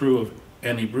that's true of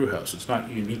any brew house. It's not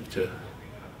unique to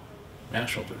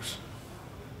mash filters.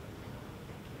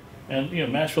 And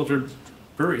mash filtered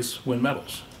breweries win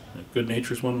medals. Good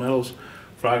Nature's won medals.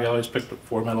 Frog Alley's picked up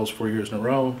 4 medals 4 years in a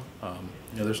row.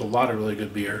 There's a lot of really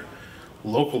good beer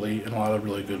locally and a lot of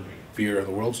really good beer on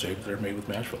the world stage that are made with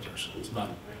mash filters. It's not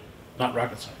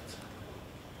rocket science.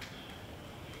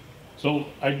 So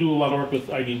I do a lot of work with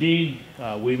IDD.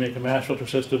 We make a mash filter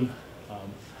system.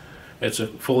 It's a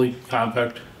fully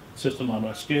compact system on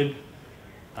a skid.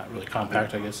 Not really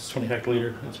compact, I guess. It's 20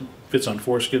 hectoliter. It fits on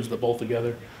 4 skids that bolt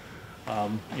together.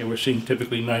 We're seeing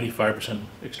typically 95%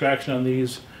 extraction on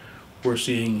these. We're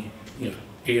seeing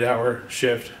 8-hour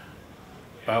shift,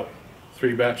 about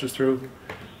 3 batches through,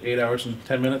 8 hours and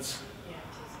 10 minutes.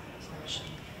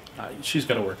 She's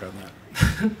got to work on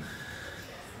that.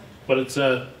 But it's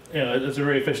a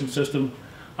very efficient system.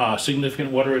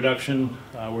 Significant water reduction.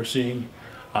 We're seeing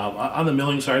on the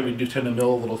milling side, we do tend to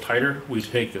mill a little tighter. We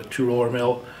take a 2-roller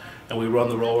mill and we run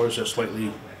the rollers at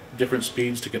slightly different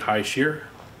speeds to get high shear.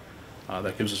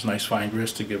 That gives us nice fine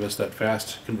grist to give us that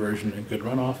fast conversion and good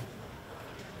runoff.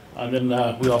 And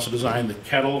then we also designed the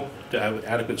kettle to have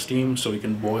adequate steam so we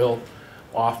can boil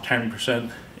off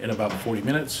 10% in about 40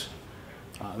 minutes.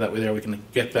 That way there we can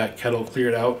get that kettle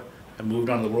cleared out and moved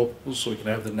onto the whirlpool so we can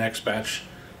have the next batch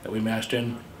that we mashed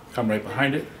in come right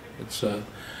behind it. It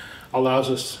allows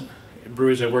us In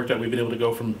breweries I worked at, we've been able to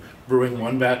go from brewing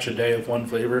one batch a day of one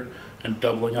flavor and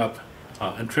doubling up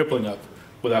and tripling up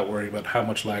without worrying about how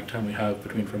much lag time we have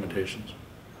between fermentations.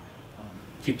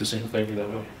 Keep the same flavor that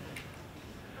way.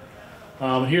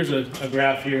 Here's a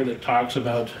graph here that talks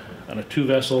about on a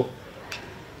 2-vessel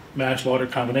mash water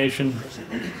combination,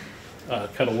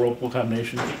 kettle whirlpool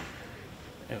combination.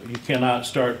 You cannot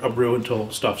start a brew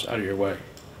until stuff's out of your way.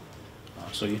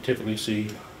 So you typically see,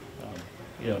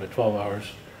 in a 12 hours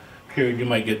period, you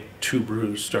might get 2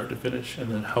 brews start to finish,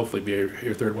 and then hopefully be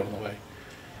your third one on the way.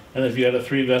 And if you had a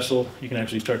 3-vessel, you can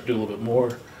actually start to do a little bit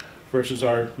more, versus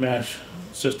our mash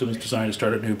system is designed to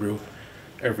start a new brew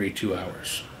every 2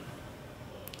 hours.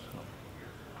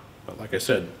 But like I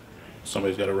said,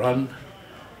 somebody's got to run.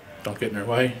 Don't get in their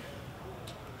way.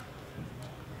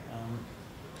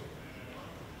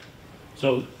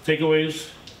 So takeaways: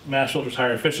 mash filters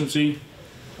higher efficiency.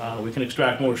 We can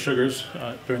extract more sugars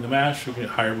during the mash. We can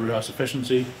get higher brewhouse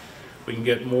efficiency. We can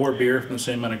get more beer from the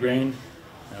same amount of grain.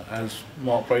 As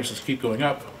malt prices keep going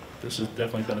up, this is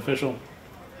definitely beneficial.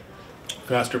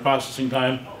 Faster processing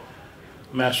time.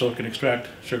 Mash filter can extract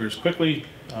sugars quickly.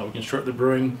 We can shorten the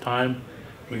brewing time.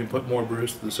 We can put more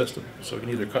brews through the system. So we can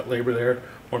either cut labor there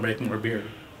or make more beer.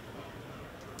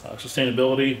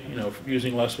 Sustainability,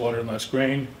 using less water and less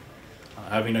grain.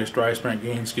 Having nice dry sprint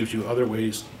gains gives you other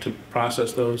ways to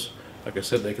process those. Like I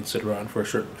said, they can sit around for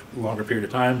a longer period of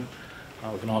time.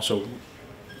 We can also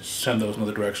send those in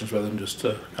other directions rather than just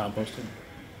composting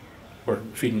or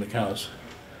feeding the cows.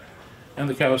 And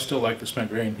the cows still like the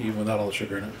spent grain even without all the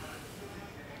sugar in it.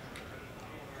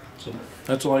 So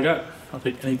that's all I got. I'll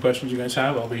take any questions you guys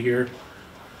have. I'll be here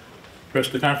the rest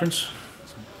of the conference.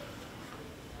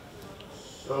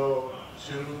 So,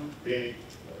 two big,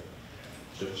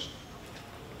 just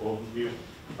overview.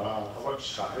 How much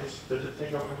size does it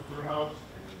take up in a brew house?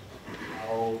 And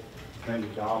how many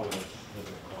dollars does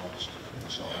it cost?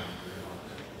 So,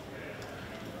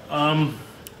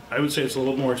 I would say it's a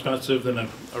little more expensive than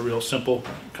a real simple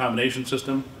combination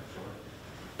system,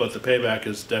 but the payback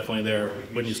is definitely there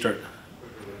when you start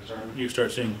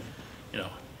seeing,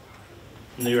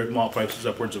 New York malt prices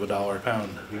upwards of $1 a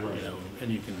pound,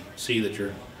 and you can see that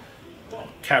you're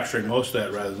capturing most of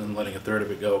that rather than letting a third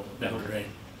of it go down the drain.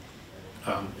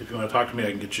 If you want to talk to me,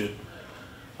 I can get you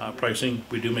pricing.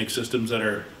 We do make systems that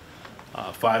are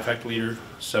 5 hectoliter,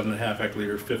 7.5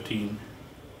 hectoliter, 15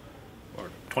 or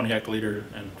 20 hectoliter,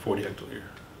 and 40 hectoliter.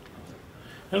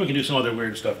 And we can do some other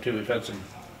weird stuff too. We've had some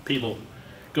people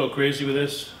go crazy with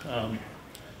this.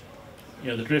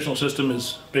 The traditional system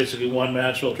is basically one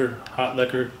mash filter, hot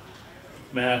liquor,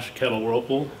 mash, kettle,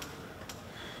 whirlpool.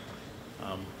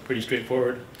 Pretty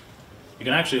straightforward. You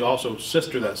can actually also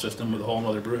sister that system with a whole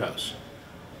other brew house.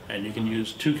 And you can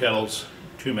use 2 kettles,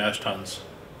 2 mash tuns,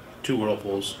 2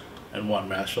 whirlpools, and 1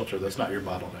 mash filter. That's not your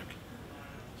bottleneck.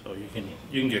 So you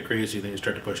can get crazy, then you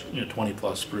start to push 20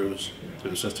 plus brews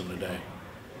through the system in a day.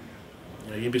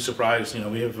 You'd be surprised.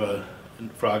 We have in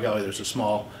Frog Alley there's a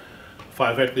small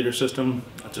 5 hectoliter system.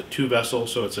 It's a 2-vessel,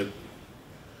 so it's a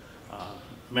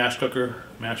mash cooker,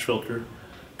 mash filter,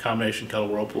 combination kettle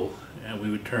whirlpool, and we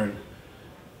would turn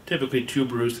typically 2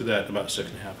 brews through that in about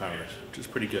 6.5 hours, which is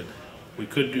pretty good. We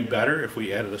could do better if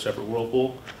we added a separate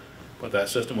whirlpool, but that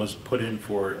system was put in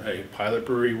for a pilot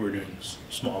brewery. We're doing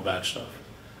small batch stuff.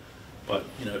 But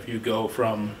if you go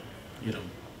from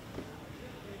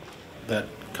that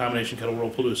combination kettle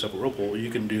whirlpool to a separate whirlpool, you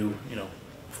can do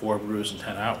 4 brews in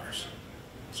 10 hours.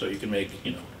 So you can make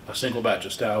a single batch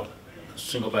of stout, a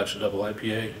single batch of double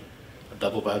IPA, a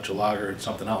double batch of lager, and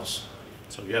something else.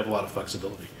 So you have a lot of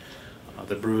flexibility.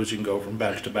 The brews, you can go from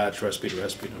batch to batch, recipe to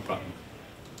recipe, no problem.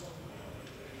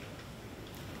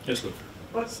 Yes, Luke.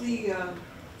 What's the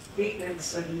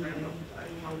maintenance and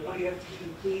what do you have to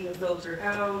do to clean the filter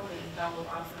out, and how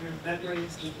often your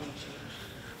membranes do you change?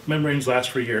 Membranes last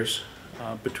for years.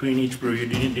 Between each brew, you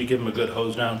need to give them a good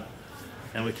hose down.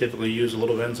 And we typically use a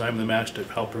little enzyme in the mash to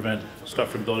help prevent stuff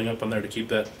from building up on there to keep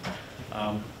that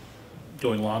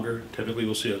going longer. Typically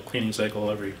we'll see a cleaning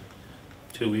cycle every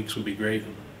 2 weeks would be great.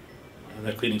 And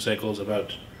that cleaning cycle is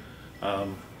about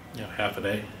half a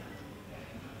day.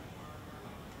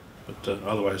 But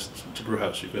otherwise it's a brew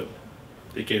house. You've got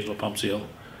the occasional pump seal,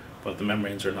 but the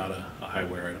membranes are not a high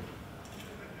wear item.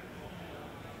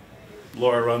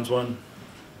 Laura runs one,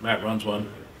 Matt runs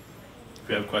one. If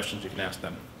you have questions, you can ask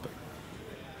them. But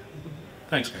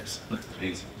thanks, guys.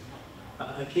 Thanks.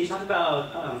 Can you talk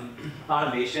about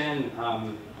automation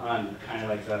on kind of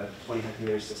like the 20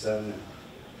 hectoliter system,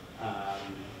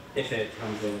 if it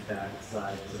comes in with that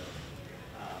size,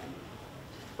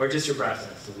 or just your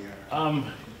process?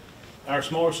 Our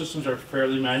smaller systems are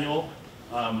fairly manual.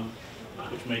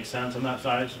 which makes sense on that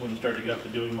size. When you start to get up to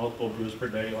doing multiple brews per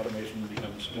day, automation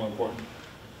becomes more important.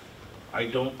 I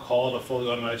don't call it a fully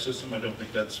automatic system. I don't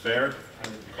think that's fair.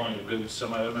 I'm calling it a good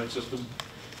semi-automatic system.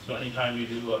 So anytime you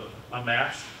do a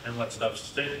mash and let stuff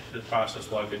stick, the process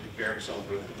will get take care of itself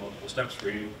with multiple steps for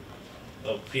you.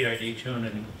 They'll PID tune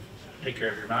and take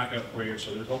care of your knockout for you.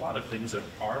 So there's a lot of things that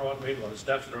are automated, a lot of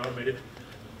steps that are automated,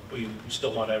 but you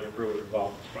still want to have a brewer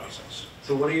involved in the process.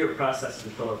 So what are your process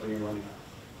controls when you're running?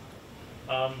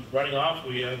 Running off,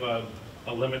 we have a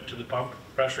limit to the pump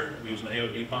pressure. We use an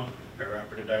AOD pump, air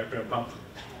operated diaphragm pump.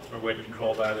 Our way to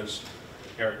control that is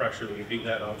air pressure. We feed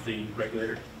that off the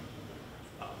regulator.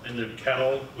 In the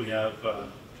kettle, we have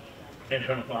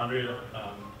internal laundry,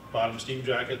 bottom steam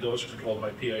jacket. Those are controlled by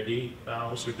PID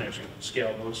valves. We can actually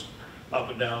scale those up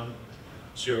and down,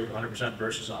 0 to 100%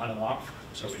 versus on and off.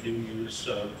 So we do use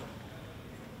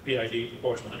PID,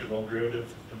 proportional interval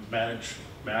derivative, to manage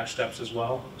mash steps as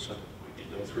well. So we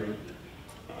can go through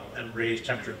and raise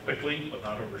temperature quickly, but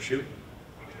not overshoot.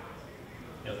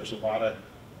 You know, there's a lot of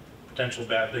potential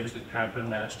bad things that can happen in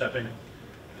mash stepping.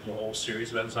 There's a whole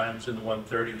series of enzymes in the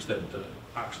 130s that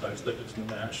oxidize lipids in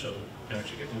the mash, so you can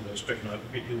actually get into those quick enough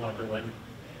if you want to go in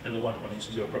the 120s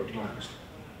to do a proteinized.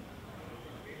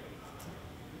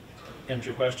 Answer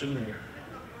your question?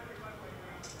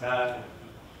 Or?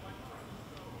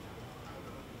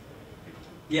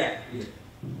 Yeah.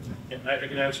 And I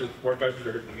can answer more questions,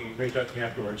 or you can reach out to me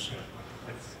afterwards.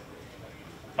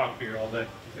 Talk beer all day.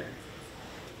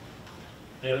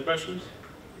 Any other questions?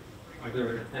 Are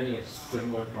there any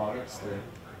similar products that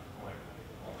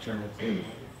alternative?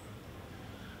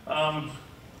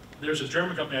 There's a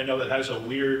German company I know that has a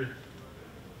weird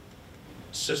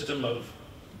system of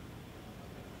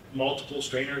multiple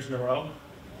strainers in a row.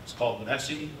 It's called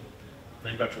Nessie.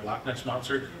 Named after Loch Ness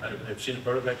Monster. I've seen a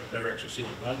prototype, I've never actually seen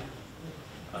it run.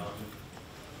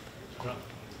 The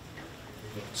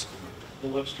lip's cool. It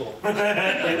looks cool. I don't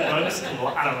know if it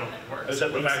works. I was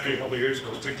at the factory a couple years ago.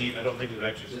 It's pretty neat. I don't think it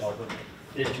actually is.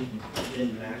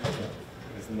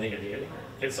 Doesn't make any idea.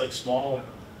 It's like small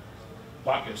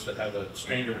buckets that have a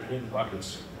strainer between the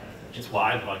buckets. It's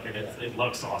wide bucket. It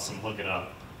looks awesome. Look it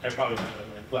up. I probably don't have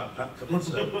my laptop,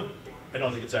 but I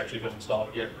don't think it's actually been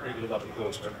installed yet. Maybe without the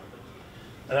close. And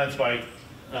that's by,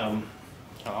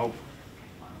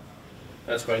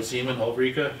 that's by Siemens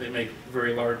Ulrika. They make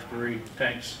very large brewery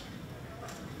tanks.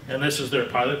 And this is their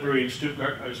pilot brewery in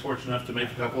Stuttgart. I was fortunate enough to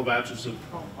make a couple of batches of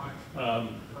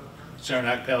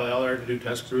Saranac Pale Ale there to do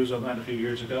test brews on that a few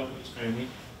years ago. It's very neat.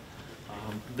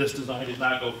 This design did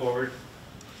not go forward.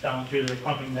 Down to the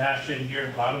pumping mash in here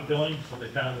and bottom filling, so they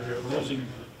found that they're losing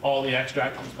all the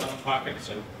extract in the bottom pocket.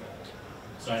 So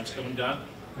science coming done.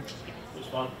 It was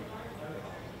fun.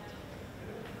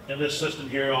 And this system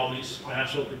here, all these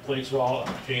mash filter plates are all on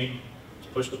the chain.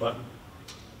 Just push the button.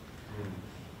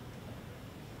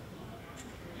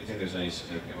 Do you think there's any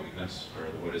significant weakness, or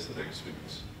what is the biggest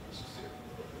weakness?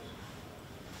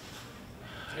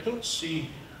 I don't see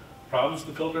problems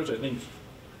with the filters. I think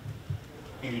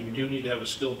you do need to have a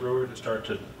skilled brewer to start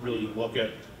to really look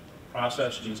at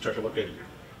process. You need to start to look at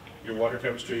your water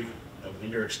chemistry. You know,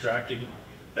 when you're extracting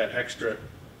that extra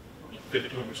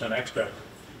 51% extract,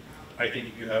 I think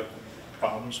if you have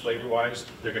problems flavor-wise,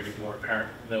 they're going to be more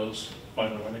apparent in those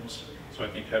final winnings. So I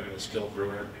think having a skilled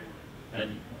brewer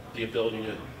and the ability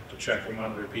to check and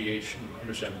monitor pH and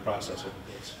understand the process,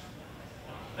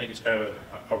 I think it's kind of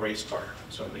a race car.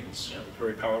 So I think it's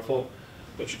very powerful,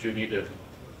 but you do need to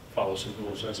follow some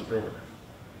rules as a brewer.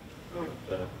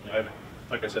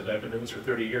 Like I said, I've been doing this for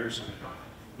 30 years.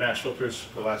 Mash filters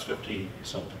for the last 15.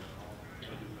 So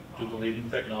I do believe in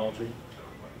technology.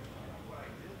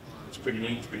 It's pretty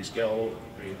neat, it's pretty scalable,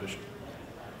 pretty efficient.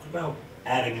 What about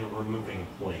adding and removing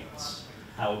plates?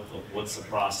 What's the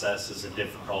process? Is it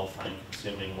difficult, time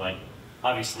consuming? Like,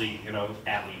 obviously,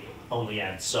 only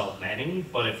add so many,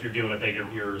 but if you're doing a bigger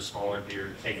beer or a smaller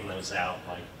beer, taking those out,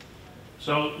 like.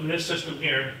 So in this system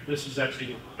here, this is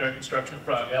actually our construction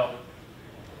product L.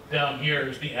 Down here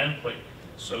is the end plate.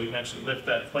 So you can actually lift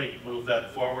that plate, move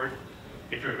that forward.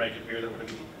 If you're making beer, there would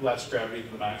be less gravity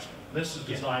than the maximum. This is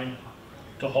designed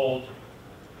to hold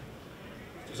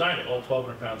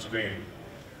 1,200 pounds of grain.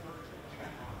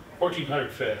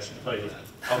 1,400 fit, I can tell you that.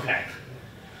 Okay.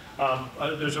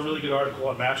 There's a really good article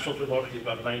on mash filter loading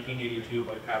about 1982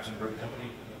 by Pabst Brewing Company,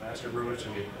 the master brewers.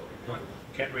 If you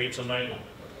can't read some night,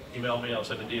 email me, I'll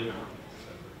send it to you.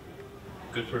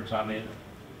 Good for it's on the end.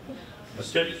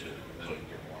 That's good.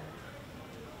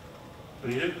 What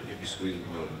do you do? If you squeeze the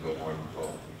milk and go more than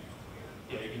 12.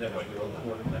 Yeah, you can definitely go a little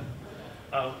more than that.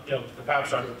 The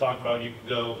Pabst article talked about you can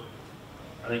go,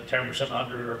 I think, 10%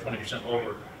 under or 20%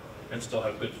 over and still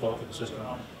have good flow for the system.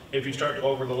 If you start to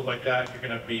overload like that, you're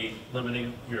going to be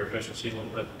limiting your efficiency a little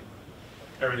bit.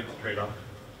 Everything's a trade-off.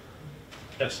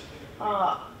 Yes?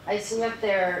 I see up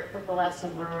there with the last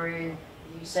brewery,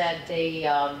 you said they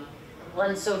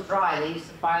run so dry, they used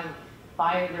to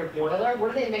fire their boiler.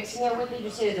 What are they mixing it with? Did you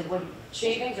say is it wood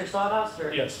shavings or sawdust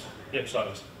or? Yes,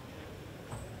 sawdust.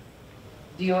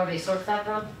 Do you know where they source that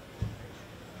from?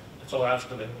 It's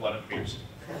Alaska, they have a lot of beers.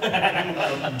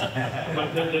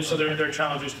 So their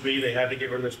challenge used to be they had to get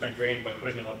rid of their spent grain by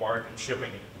putting it on a bark and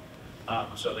shipping it.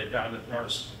 So they found it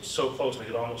was so close they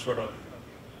could almost sort of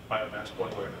biomass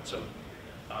boiler in it. So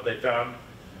they found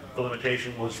the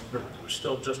limitation was there was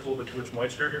still just a little bit too much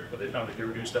moisture, but they found they could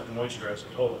reduce that moisture as a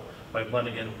total by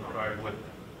blending in dried wood.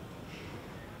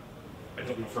 I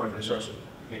don't know from the source.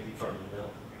 Maybe from the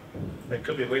mill. It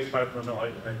could be a waste pipe from the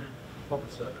mill.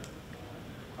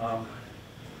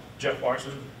 Jeff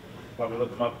Larson, while we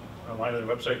look him up online on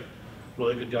their website,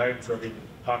 really good guy, so we can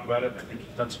talk about it. I think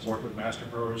he's done some work with Master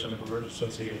Brewers and the Brewers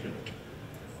Association.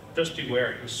 Just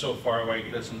beware, he's so far away, he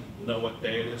doesn't know what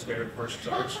day it is there first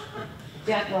starts.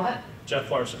 Jeff what? Jeff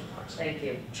Larson. Thank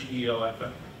you.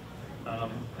 GEOFN.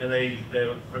 And they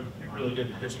have a really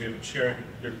good history of sharing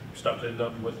their stuff they've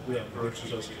done with the Brewers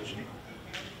Association.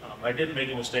 I did make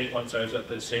a mistake once. I was at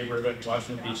the Sabre event in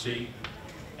Washington, D.C.,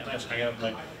 and I was hanging out with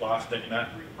my boss, taking that,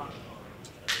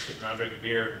 sitting around drinking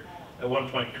beer. At one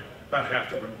point, about half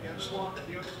the room was a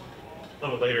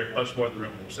little later, much more of the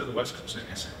room was at the West Coast.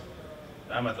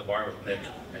 I'm at the bar with Nick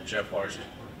and Jeff Larson,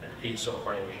 and he's so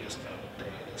far away, he doesn't know what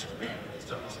day it is for me.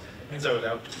 Means I was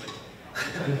out too late.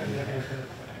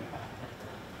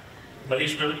 But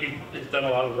he's done a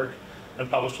lot of work and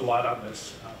published a lot on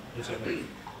this.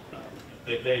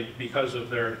 They because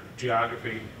of their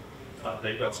geography,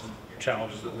 they've got some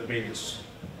challenges that they made this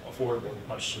affordable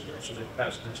much sooner, so they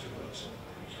passed this to us.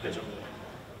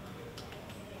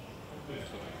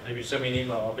 If you send me an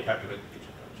email, I'll be happy to get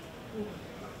you.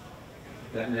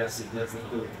 That message doesn't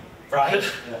do it. Right?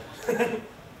 Yeah.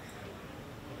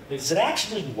 Does it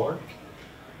actually work?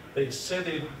 They say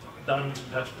they've done some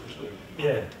tests.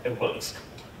 Yeah, it works.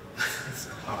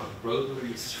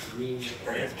 Rotary screen.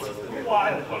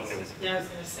 Why? Yeah, I was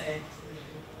gonna say.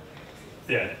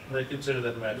 Yeah, they consider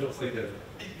that magic. Looks like a.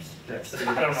 I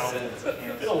don't know.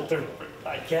 Filter,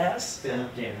 I guess. Thin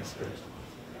canister.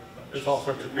 There's all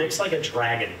sorts of. Looks like a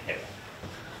dragon tail.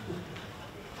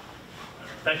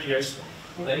 Thank you, guys.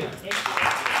 Thank you.